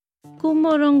God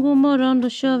morgon. Då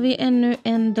kör vi ännu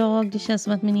en dag. Det känns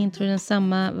som att min intro är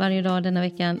densamma varje dag denna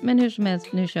veckan. Men hur som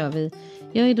helst, nu kör vi.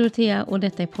 Jag är Dorotea och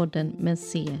detta är podden Men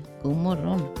se. God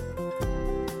morgon.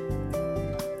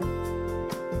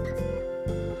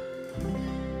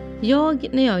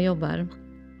 När jag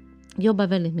jobbar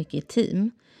väldigt mycket i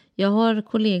team. Jag har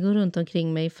kollegor runt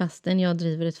omkring mig fastän jag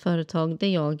driver ett företag där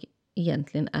jag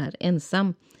egentligen är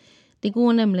ensam. Det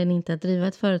går nämligen inte att driva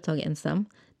ett företag ensam.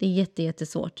 Det är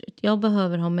jättesvårt. Jag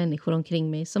behöver ha människor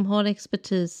omkring mig som har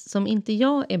expertis som inte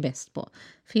jag är bäst på.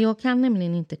 För jag kan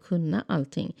nämligen inte kunna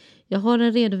allting. Jag har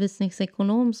en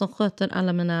redovisningsekonom som sköter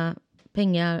alla mina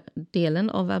pengadelen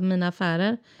av mina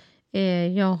affärer.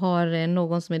 Jag har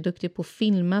någon som är duktig på att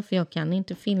filma, för jag kan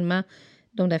inte filma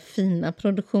de där fina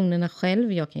produktionerna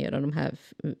själv. Jag kan göra de här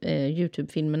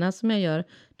YouTube-filmerna som jag gör,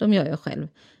 de gör jag själv.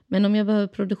 Men om jag behöver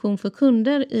produktion för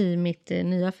kunder i mitt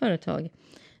nya företag,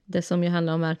 det som ju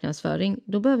handlar om marknadsföring,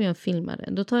 då behöver jag en filmare.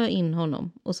 Då tar jag in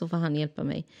honom och så får han hjälpa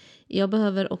mig. Jag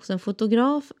behöver också en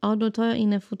fotograf. Ja, då tar jag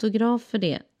in en fotograf för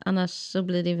det. Annars så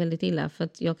blir det väldigt illa, för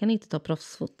att jag kan inte ta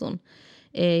proffsfoton.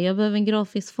 Jag behöver en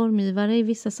grafisk formgivare i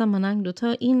vissa sammanhang. Då tar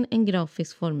jag in en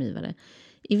grafisk formgivare.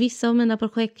 I vissa av mina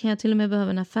projekt kan jag till och med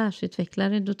behöva en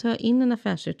affärsutvecklare. Då tar jag in en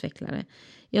affärsutvecklare.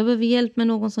 Jag behöver hjälp med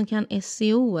någon som kan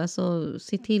SEO. Alltså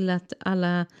se till att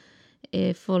alla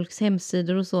folks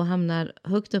hemsidor och så hamnar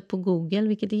högt upp på Google.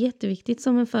 Vilket är jätteviktigt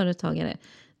som en företagare.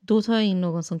 Då tar jag in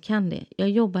någon som kan det. Jag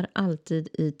jobbar alltid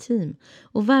i team.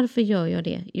 Och varför gör jag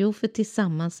det? Jo, för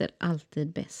tillsammans är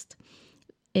alltid bäst.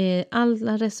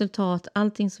 Alla resultat,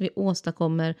 allting som vi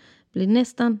åstadkommer blir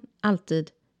nästan alltid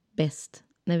bäst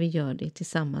när vi gör det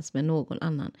tillsammans med någon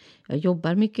annan. Jag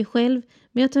jobbar mycket själv,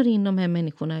 men jag tar in de här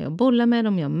människorna. Jag bollar med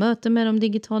dem, jag möter med dem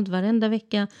digitalt varenda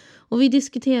vecka. Och vi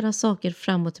diskuterar saker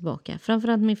fram och tillbaka.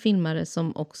 Framförallt min filmare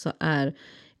som också är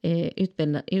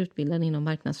utbildad inom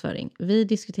marknadsföring. Vi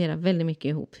diskuterar väldigt mycket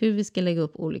ihop hur vi ska lägga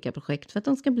upp olika projekt för att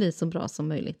de ska bli så bra som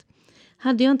möjligt.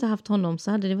 Hade jag inte haft honom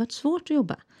så hade det varit svårt att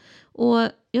jobba. Och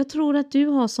jag tror att du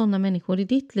har sådana människor i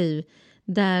ditt liv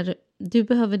där du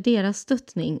behöver deras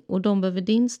stöttning och de behöver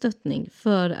din stöttning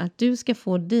för att du ska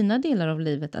få dina delar av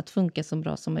livet att funka så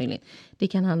bra som möjligt. Det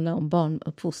kan handla om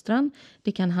barnuppfostran,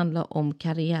 det kan handla om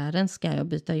karriären. Ska jag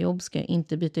byta jobb? Ska jag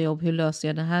inte byta jobb? Hur löser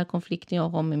jag den här konflikten jag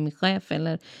har med min chef?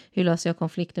 Eller hur löser jag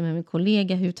konflikten med min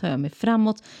kollega? Hur tar jag mig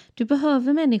framåt? Du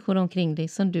behöver människor omkring dig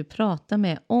som du pratar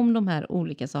med om de här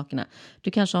olika sakerna.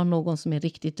 Du kanske har någon som är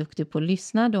riktigt duktig på att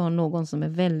lyssna. Du har någon som är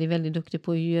väldigt, väldigt duktig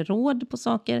på att ge råd på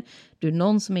saker. Du är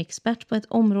någon som är expert på ett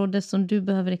område som du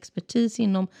behöver expertis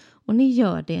inom, och ni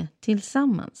gör det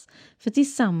tillsammans. För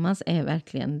tillsammans är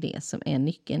verkligen det som är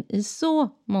nyckeln i så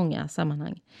många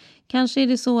sammanhang. Kanske är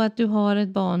det så att du har ett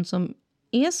barn som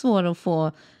är svår att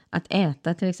få att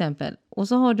äta till exempel. Och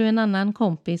så har du en annan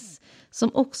kompis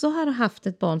som också har haft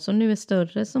ett barn som nu är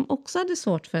större, som också hade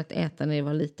svårt för att äta när det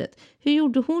var litet. Hur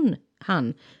gjorde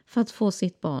han för att få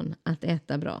sitt barn att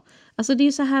äta bra? Alltså det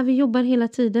är så här vi jobbar hela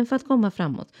tiden för att komma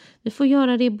framåt. Vi får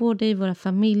göra det både i våra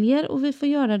familjer och vi får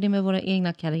göra det med våra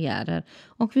egna karriärer.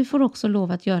 Och vi får också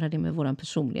lov att göra det med vår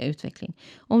personliga utveckling.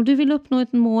 Om du vill uppnå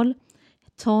ett mål,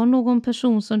 ta någon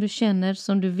person som du känner,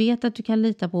 som du vet att du kan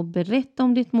lita på, berätta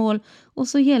om ditt mål och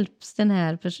så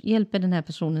hjälper den här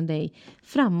personen dig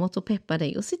framåt och peppar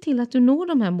dig och se till att du når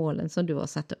de här målen som du har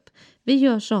satt upp. Vi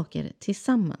gör saker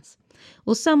tillsammans.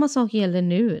 Och samma sak gäller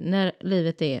nu när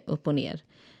livet är upp och ner.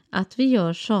 Att vi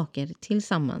gör saker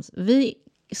tillsammans. Vi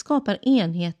skapar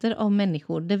enheter av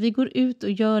människor där vi går ut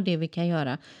och gör det vi kan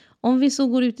göra. Om vi så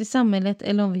går ut i samhället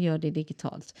eller om vi gör det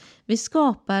digitalt. Vi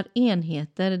skapar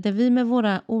enheter där vi med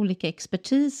våra olika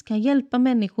expertis kan hjälpa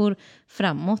människor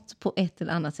framåt på ett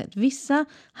eller annat sätt. Vissa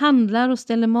handlar och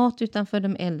ställer mat utanför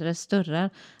de äldres dörrar.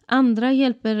 Andra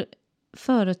hjälper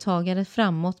företagare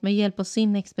framåt med hjälp av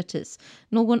sin expertis.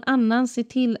 Någon annan ser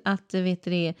till att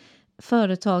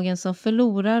företagen som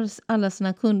förlorar alla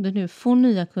sina kunder nu får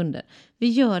nya kunder. Vi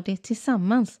gör det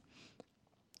tillsammans.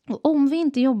 Och om vi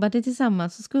inte jobbade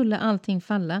tillsammans så skulle allting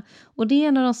falla. Och det är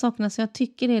en av de sakerna som jag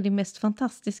tycker är det mest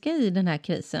fantastiska i den här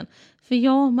krisen. För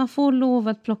ja, man får lov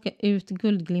att plocka ut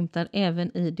guldglimtar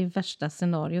även i det värsta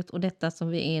scenariot. Och detta som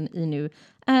vi är i nu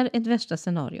är ett värsta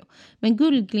scenario. Men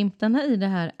guldglimtarna i det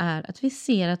här är att vi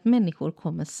ser att människor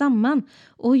kommer samman.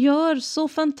 Och gör så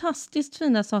fantastiskt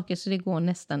fina saker så det går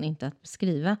nästan inte att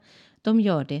beskriva. De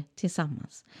gör det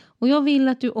tillsammans. Och jag vill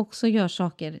att du också gör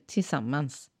saker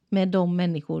tillsammans med de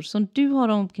människor som du har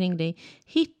omkring dig.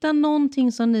 Hitta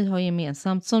någonting som ni har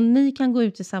gemensamt, som ni kan gå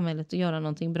ut i samhället och göra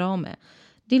någonting bra med.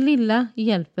 Det lilla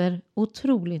hjälper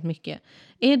otroligt mycket.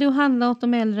 Är det att handla åt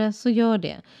de äldre så gör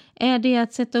det. Är det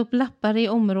att sätta upp lappar i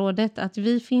området att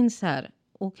vi finns här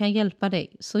och kan hjälpa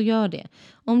dig, så gör det.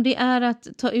 Om det är att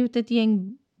ta ut ett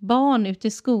gäng barn ut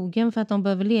i skogen för att de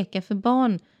behöver leka, för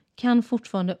barn kan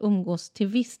fortfarande umgås till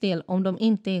viss del om de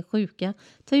inte är sjuka.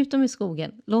 Ta ut dem i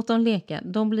skogen, låt dem leka.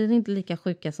 De blir inte lika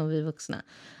sjuka som vi vuxna.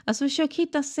 Alltså försök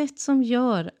hitta sätt som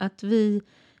gör att vi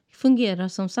fungerar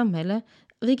som samhälle.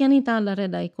 Vi kan inte alla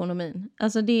rädda ekonomin.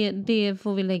 Alltså det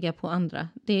får vi lägga på andra.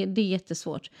 Det är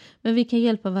jättesvårt. Men vi kan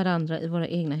hjälpa varandra i våra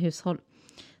egna hushåll.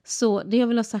 Så det jag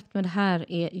vill ha sagt med det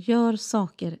här är: gör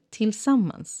saker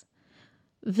tillsammans.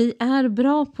 Vi är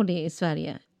bra på det i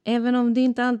Sverige. Även om det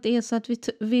inte alltid är så att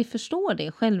vi förstår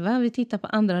det själva. Vi tittar på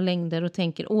andra längder och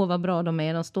tänker: åh vad bra de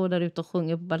är. De står där ute och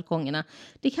sjunger på balkongerna.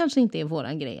 Det kanske inte är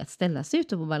våran grej att ställa sig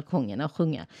ute på balkongerna och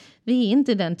sjunga. Vi är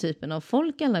inte den typen av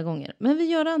folk alla gånger. Men vi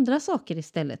gör andra saker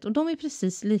istället. Och de är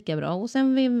precis lika bra. Och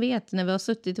sen vem vet, när vi har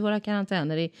suttit i våra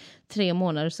karantäner i 3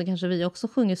 månader så kanske vi också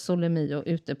sjunger Sole Mio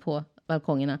ute på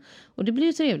balkongerna. Och det blir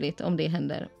ju trevligt om det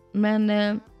händer.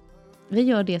 Men vi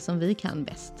gör det som vi kan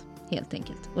bäst. Helt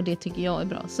enkelt. Och det tycker jag är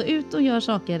bra. Så ut och gör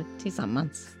saker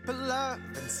tillsammans.